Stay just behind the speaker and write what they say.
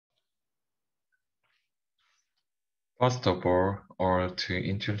First of all, or to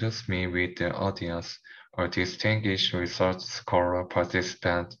introduce me with the audience, a distinguished research scholar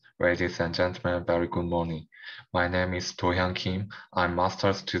participant, ladies and gentlemen, very good morning. My name is Do-hyun Kim. I'm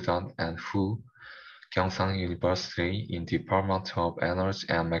master student at Gyeongsang University in Department of Energy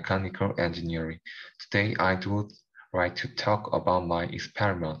and Mechanical Engineering. Today, I would like to talk about my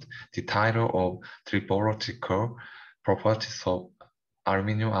experiment, the title of Tribological Properties of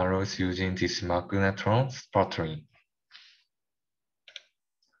Aluminum Alloys Using DC Magnetron Sputtering.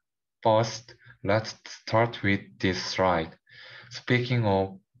 First, let's start with this slide. Speaking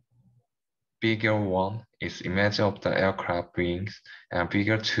of, figure 1 is image of the aircraft wings, and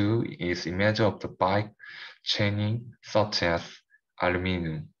figure 2 is image of the bike chaining such as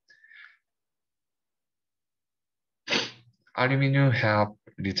aluminum. Aluminum have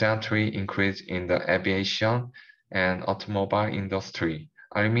recently increased in the aviation and automobile industry.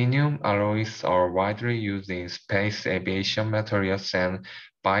 Aluminum alloys are widely used in space aviation materials and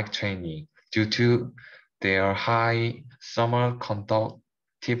bike training due to their high thermal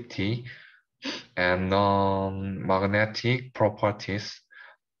conductivity and non-magnetic properties.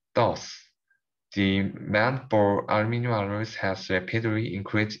 Thus, the demand for aluminum alloys has rapidly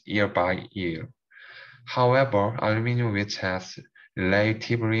increased year by year. However, aluminum, which has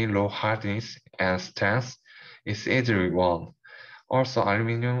relatively low hardness and strength, is easily worn. Also,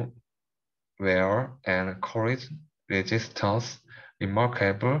 aluminum wear and corrosion resistance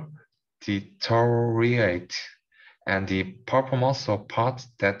remarkable deteriorate, and the performance of parts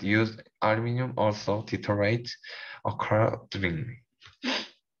that use aluminum also deteriorates accordingly.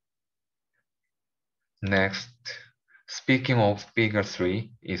 Next, speaking of figure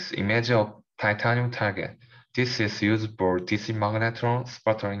 3, is image of titanium target. This is used for DC magnetron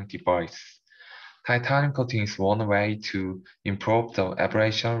sputtering device. Titanium coating is one way to improve the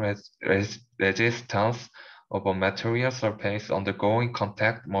abrasion resistance of a material surface undergoing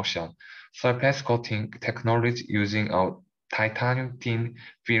contact motion. Surface coating technology using a titanium thin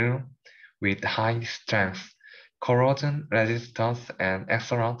film with high strength, corrosion resistance, and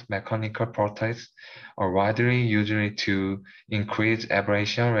excellent mechanical properties are widely used to increase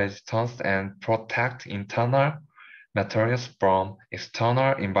abrasion resistance and protect internal materials from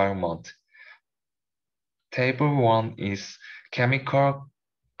external environment. Table 1 is chemical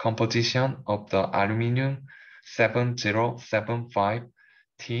composition of the aluminum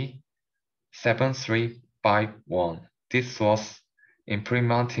 7075T7351. This was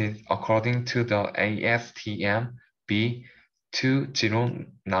implemented according to the ASTM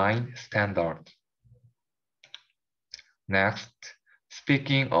B209 standard. Next,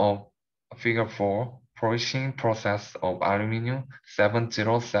 speaking of figure 4, polishing process of aluminum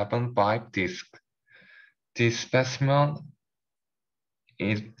 7075 disc. The specimen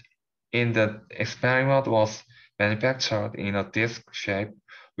in the experiment was manufactured in a disc shape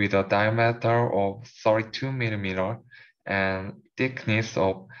with a diameter of 32 mm and thickness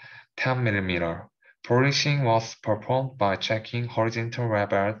of 10 mm. Polishing was performed by checking horizontal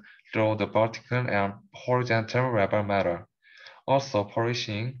rubber through the vertical and horizontal rubber metal. Also,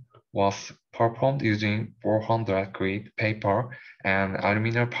 polishing was performed using 400 grit paper and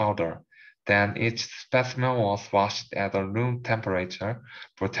aluminum powder. Then each specimen was washed at a room temperature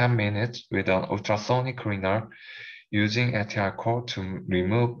for 10 minutes with an ultrasonic cleaner using ethyl alcohol to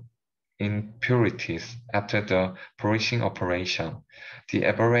remove impurities after the polishing operation. The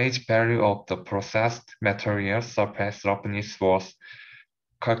average value of the processed material surface roughness was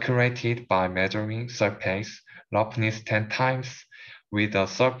calculated by measuring surface roughness 10 times with a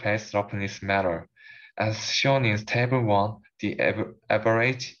surface roughness meter. As shown in table 1, the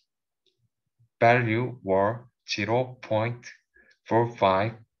average value were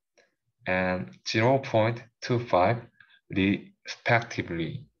 0.45 and 0.25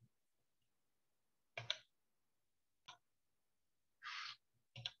 respectively.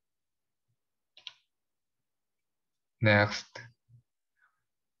 Next,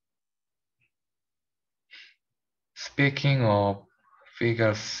 speaking of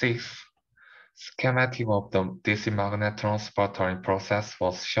figure 6, schematic of the DC magnetron sputtering process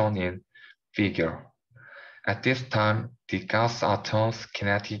was shown in figure. At this time, the gas atom's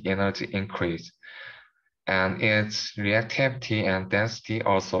kinetic energy increased, and its reactivity and density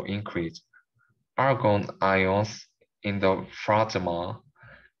also increased. Argon ions in the plasma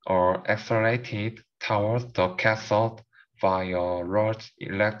are accelerated towards the cathode via large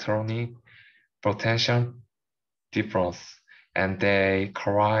electronic potential difference, and they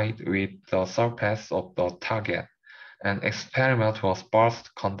collide with the surface of the target. An experiment was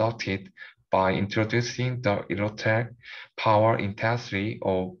first conducted by introducing the electric power intensity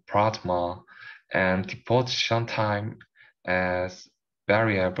of plasma and deposition time as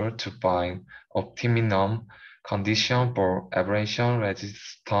variable to find optimum condition for abrasion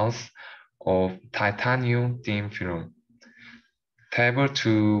resistance of titanium thin film. Table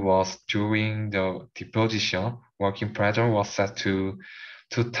 2 was during the deposition, working pressure was set to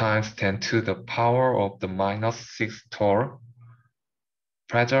 2 times 10 to the power of the minus 6 torr.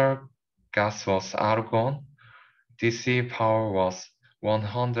 Pressure gas was argon. DC power was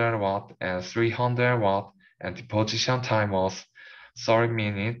 100 watt and 300 watt, and deposition time was 30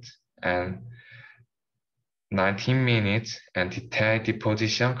 minutes and 19 minutes, and detailed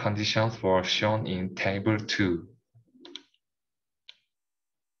deposition conditions were shown in Table 2.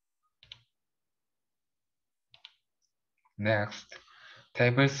 Next,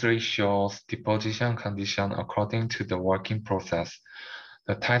 Table 3 shows deposition condition according to the working process.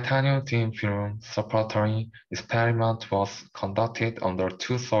 The titanium thin film sputtering experiment was conducted under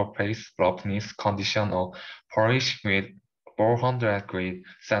two surface roughness conditions of polish with 400 grit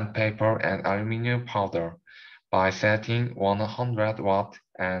sandpaper and aluminum powder by setting 100 watt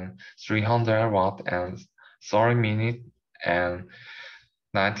and 300 watt and 30 minutes and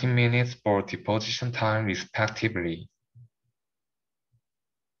 19 minutes for deposition time respectively.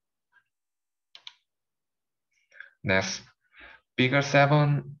 Next, Figure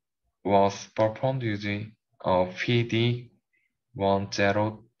 7 was performed using a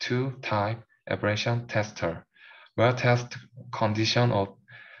PD102 type abrasion tester, where test conditions of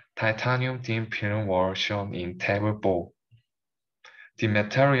titanium thin film were shown in Table 4. The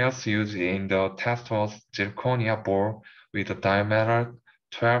materials used in the test was zirconia bore with a diameter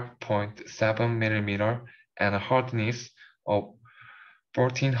 12.7 mm and a hardness of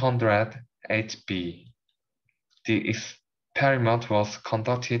 1400 HB. The experiment was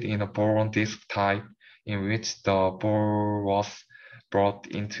conducted in a boron disk type in which the bore was brought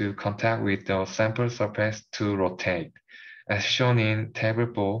into contact with the sample surface to rotate. As shown in Table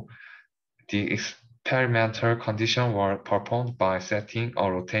 4, the experimental conditions were performed by setting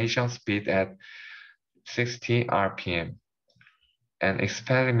a rotation speed at 60 rpm, an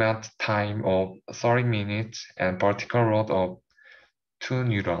experiment time of 30 minutes, and vertical load of 2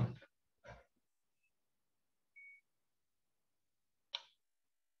 newton.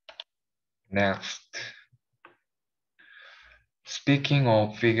 Next, speaking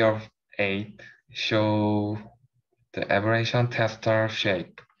of Figure 8, show the aberration tester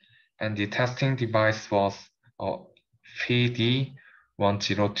shape, and the testing device was a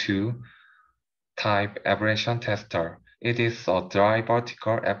PD102 type aberration tester. It is a dry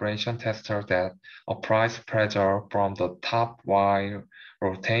vertical aberration tester that applies pressure from the top while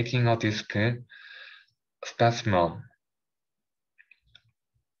rotating a disk specimen.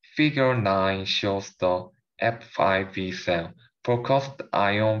 Figure 9 shows the F5V cell, focused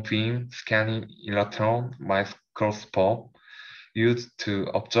ion beam scanning electron microscope used to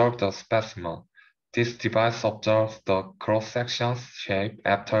observe the specimen. This device observes the cross-section shape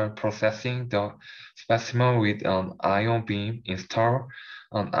after processing the specimen with an ion beam installed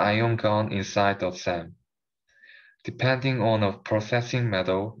an ion gun inside the SAM. Depending on the processing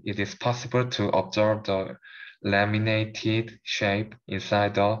method, it is possible to observe the laminated shape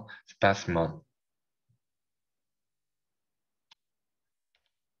inside the specimen.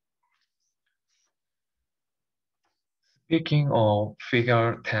 Speaking of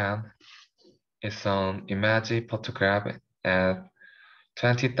Figure 10, it's an image photograph at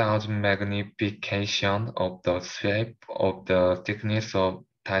 20,000 magnification of the shape of the thickness of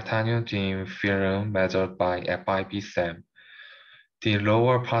titanium thin film measured by FIB SEM. The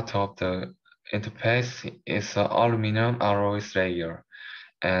lower part of the interface is an aluminum alloy layer,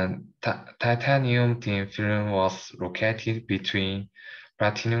 and titanium thin film was located between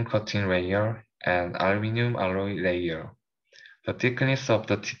platinum coating layer and aluminum alloy layer. The thickness of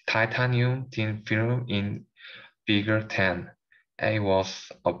the titanium thin film in Figure 10A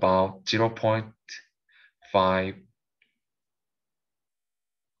was about 0.5.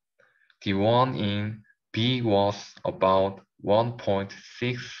 The one in B was about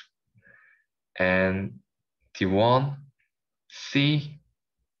 1.6, and the one C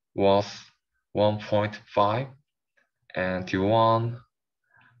was 1.5, and the one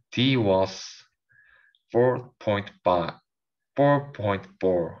D was 4.5,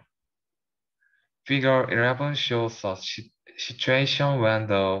 4.4. Figure 11 shows a situation when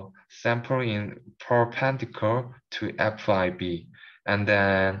the sample is perpendicular to FIB, and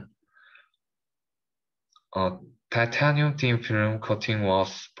then a titanium thin film coating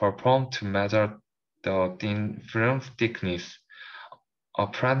was performed to measure the thin film thickness. A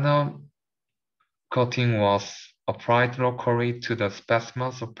platinum coating was applied locally to the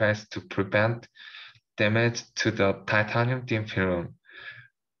specimen surface to prevent damage to the titanium thin film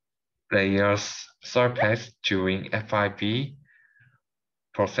layer's surface during FIB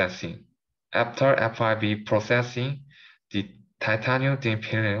processing. After FIB processing, the titanium thin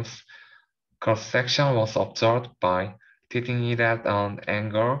film's cross-section was observed by tilting it at an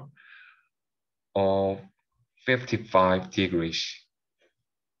angle of 55 degrees.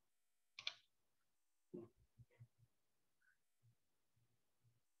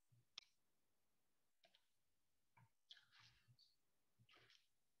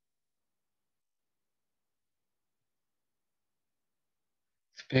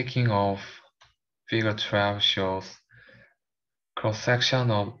 Speaking of, figure 12 shows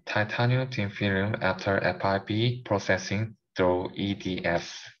cross-section of titanium thin film after FIB processing through EDS.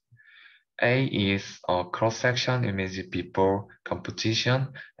 A is a cross-section image before composition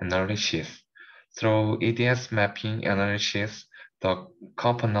analysis. Through EDS mapping analysis, the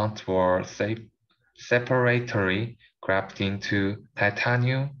components were separately grafted into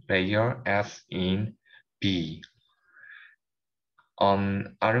titanium layer as in B,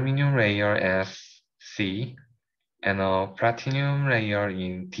 an aluminum layer as C, and a platinum layer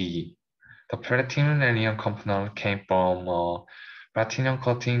in D. The platinum component came from a platinum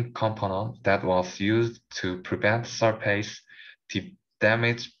coating component that was used to prevent surface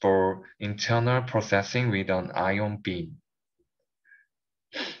damage for internal processing with an ion beam.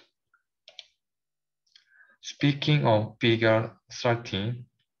 Speaking of figure 13,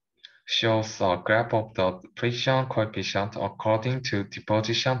 shows a graph of the friction coefficient according to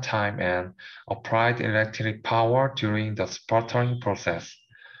deposition time and applied electric power during the sputtering process.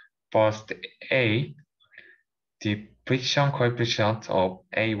 First, A, the friction coefficient of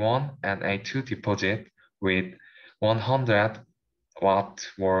A1 and A2 deposit with 100 watt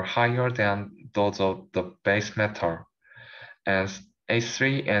were higher than those of the base metal, as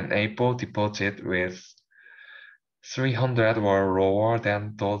A3 and A4 deposit with 300 were lower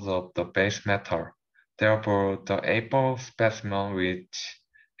than those of the base metal. Therefore, the A4 specimen, which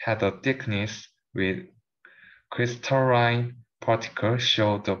had a thickness with crystalline particles,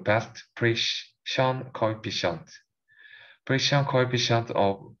 showed the best friction coefficient. Friction coefficient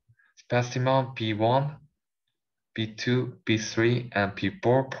of specimen B1, B2, B3, and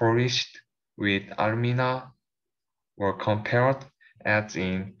B4 polished with alumina were compared as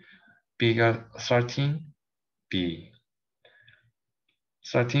in figure 13b.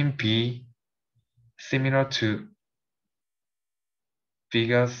 13b, similar to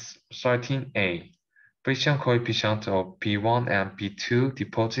figure 13a. Friction coefficient of B1 and B2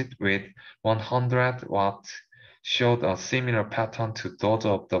 deposit with 100 watts showed a similar pattern to those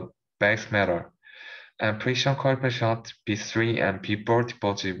of the base metal, and friction coefficient B3 and B4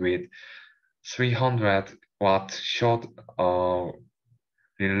 deposit with 300 watts showed a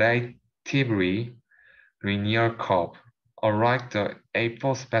relatively linear curve. Unlike the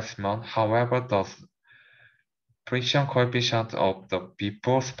A4 specimen, however, the friction coefficient of the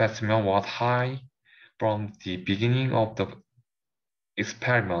B4 specimen was high from the beginning of the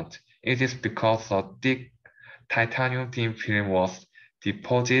experiment. It is because a thick titanium thin film was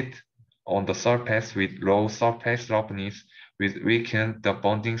deposited on the surface with low surface roughness, which weakened the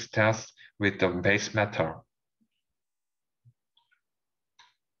bonding strength with the base metal.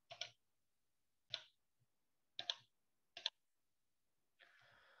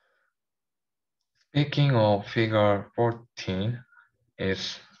 Speaking of figure 14,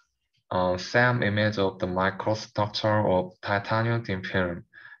 is same image of the microstructure of titanium thin film.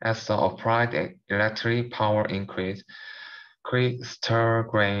 As the applied electric power increased, crystal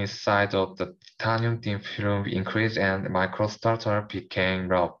grain size of the titanium thin film increased and microstructure became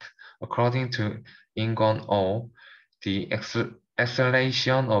rough. According to Ingon O, the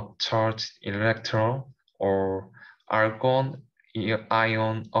acceleration of charged electron or argon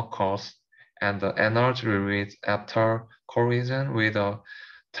ion occurs, and the energy released after collision with a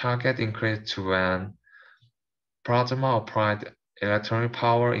target increased when plasma applied electronic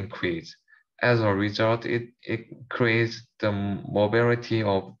power increased. As a result, it increased the mobility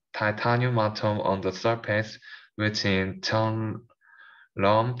of titanium atom on the surface, which in turn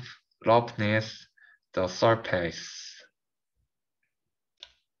roughness the surface.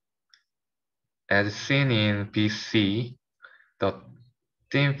 As seen in BC, the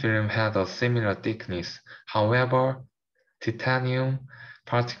thin film had a similar thickness. However, titanium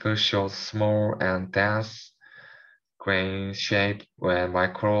particles showed small and dense grain shape when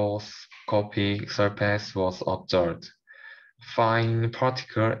microscopic surface was observed. Fine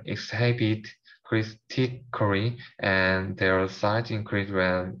particles exhibit critically, and their size increased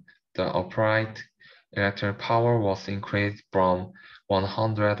when the applied electric power was increased from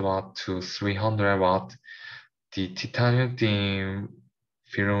 100 watt to 300 watt. The titanium thin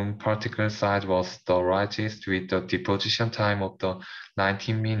film particle size was the largest with the deposition time of the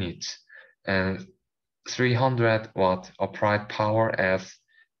 19 minutes and 300 watt applied power as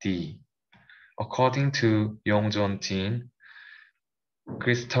D. According to Yongzhon-Jin,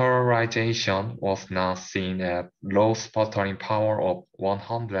 crystallization was now seen at low sputtering power of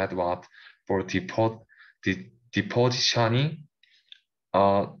 100 watt for depositioning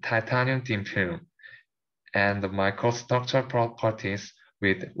a titanium thin film, and the microstructure properties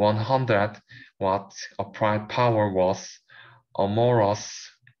with 100 watt applied power was amorphous.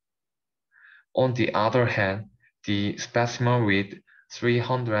 On the other hand, the specimen with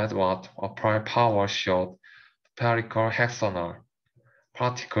 300 watt applied power showed spherical hexagonal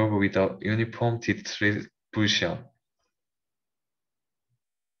particle with a uniform distribution.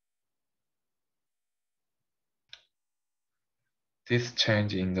 This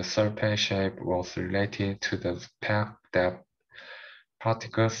change in the surface shape was related to the fact that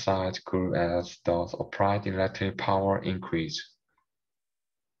particle size grew as the applied electric power increased.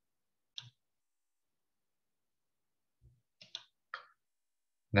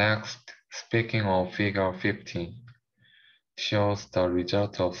 Next, speaking of figure 15, shows the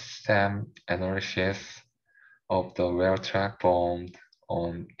result of SEM analysis of the wear track formed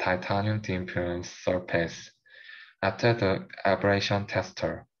on titanium thin film surface after the aberration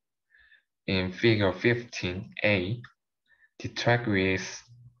tester. In figure 15a, the track width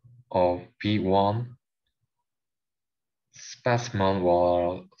of B1 specimen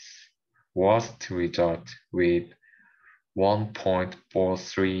was worst result with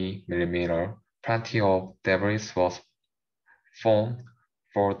 1.43 mm. Plenty of debris was found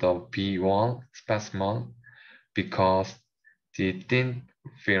for the B1 specimen because the thin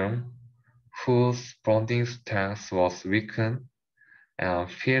film, whose bonding strength was weakened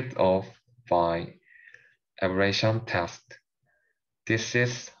and filled off by aberration test. This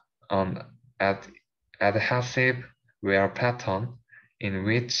is an adhesive wear pattern in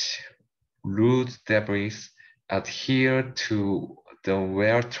which loose debris adhere to the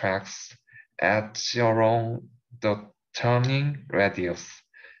wear tracks edge along the turning radius.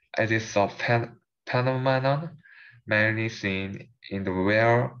 It is a phenomenon mainly seen in the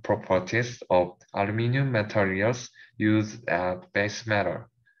wear properties of aluminum materials used as base metal.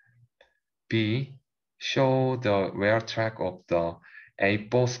 B. Show the wear track of the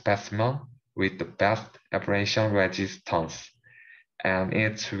A4 specimen with the best aberration resistance, and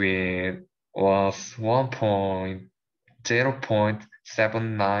its width was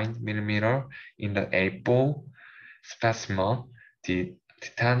 0.79 mm in the A4 specimen. The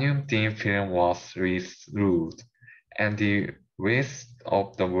titanium thin film was removed, and the width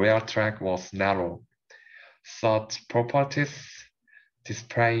of the wear track was narrow. Such properties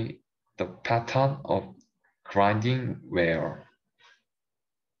display the pattern of grinding wear.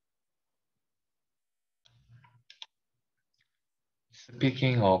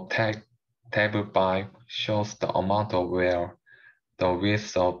 Speaking of table 5 shows the amount of wear, the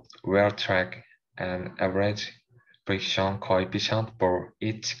width of wear track, and average friction coefficient for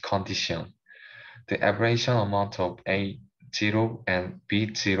each condition. The aberration amount of A0 and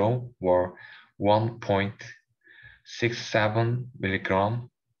B0 were 1.67 mg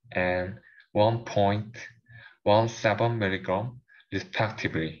and 1.17 mg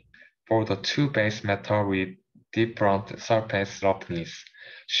respectively for the two base metals with different surface roughness,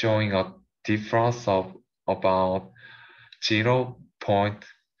 showing a difference of about 0.50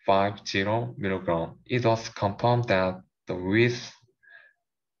 mg. It was confirmed that the width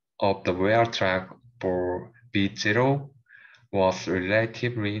of the wear track for B0 was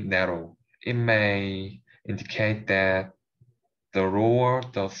relatively narrow. It may indicate that the lower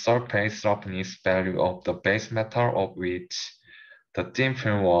the surface roughness value of the base metal of which the thin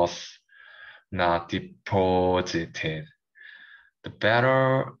film was not deposited, the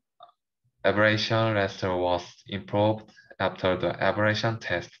better aberration raster was improved after the aberration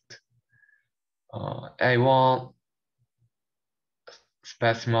test. A1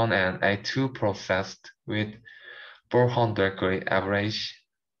 specimen and A2 processed with 400 gray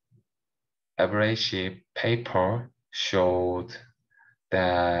abrasive paper showed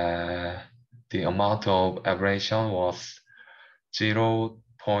that the amount of aberration was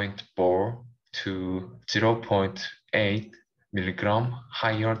 0.4 to 0.8 milligram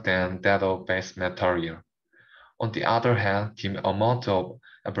higher than that of base material. On the other hand, the amount of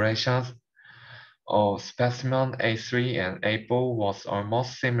aberrations of specimen A3 and A4 was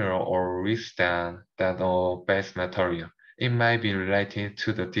almost similar or less than that of base material. It may be related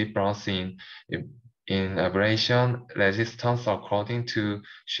to the difference in in aberration resistance according to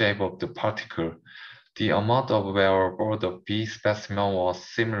shape of the particle. The amount of wear aboard the B specimen was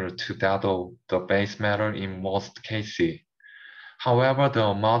similar to that of the base metal in most cases. However, the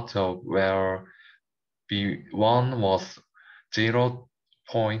amount of wear B1 was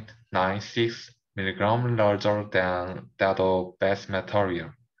 0.96 milligram larger than that of base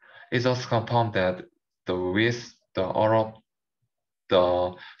material. It was confirmed that the width of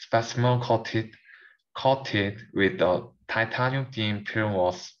the specimen coated with the titanium thin film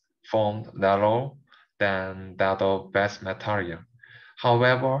was formed narrower than that of base material.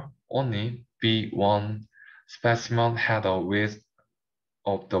 However, only B1 specimen had a width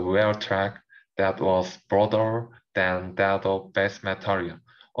of the wear track that was broader than that of base material.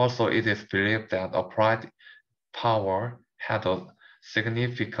 Also, it is believed that applied power had a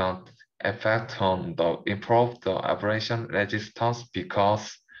significant effect on the improved the abrasion resistance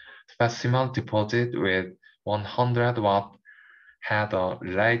because specimen deposit with 100 watt had a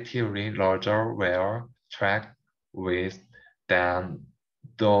relatively larger wear track width than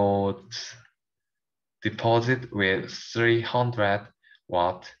those deposit with 300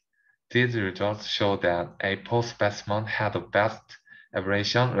 watt. These results show that A4 specimen had the best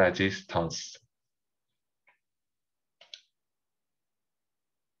abrasion resistance.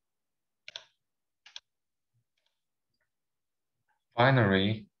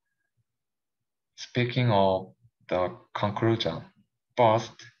 Finally, speaking of the conclusion,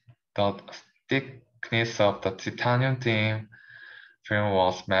 first, the thickness of the titanium thin film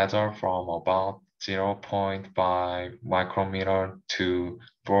was measured from about 0.5 micrometer to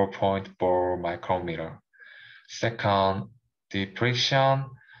 4.4 micrometer. Second, the friction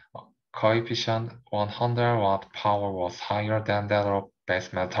coefficient 100 watt power was higher than that of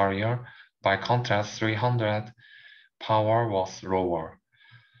base material. By contrast, 300 power was lower.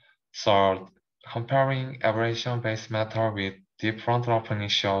 Third, comparing aberration-based method with different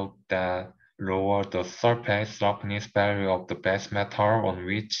roughness showed that lower the surface roughness value of the base metal on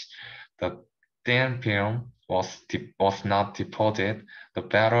which the thin film was not deposited, the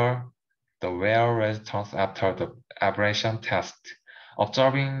better the wear resistance after the aberration test.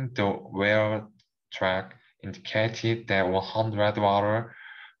 Observing the wear track indicated that 100 watt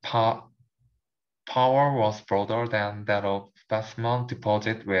power was broader than that of specimen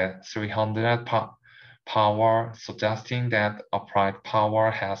deposit with 300 power, suggesting that applied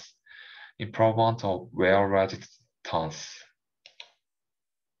power has improvement of wear resistance.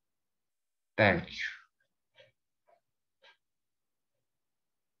 Thank you.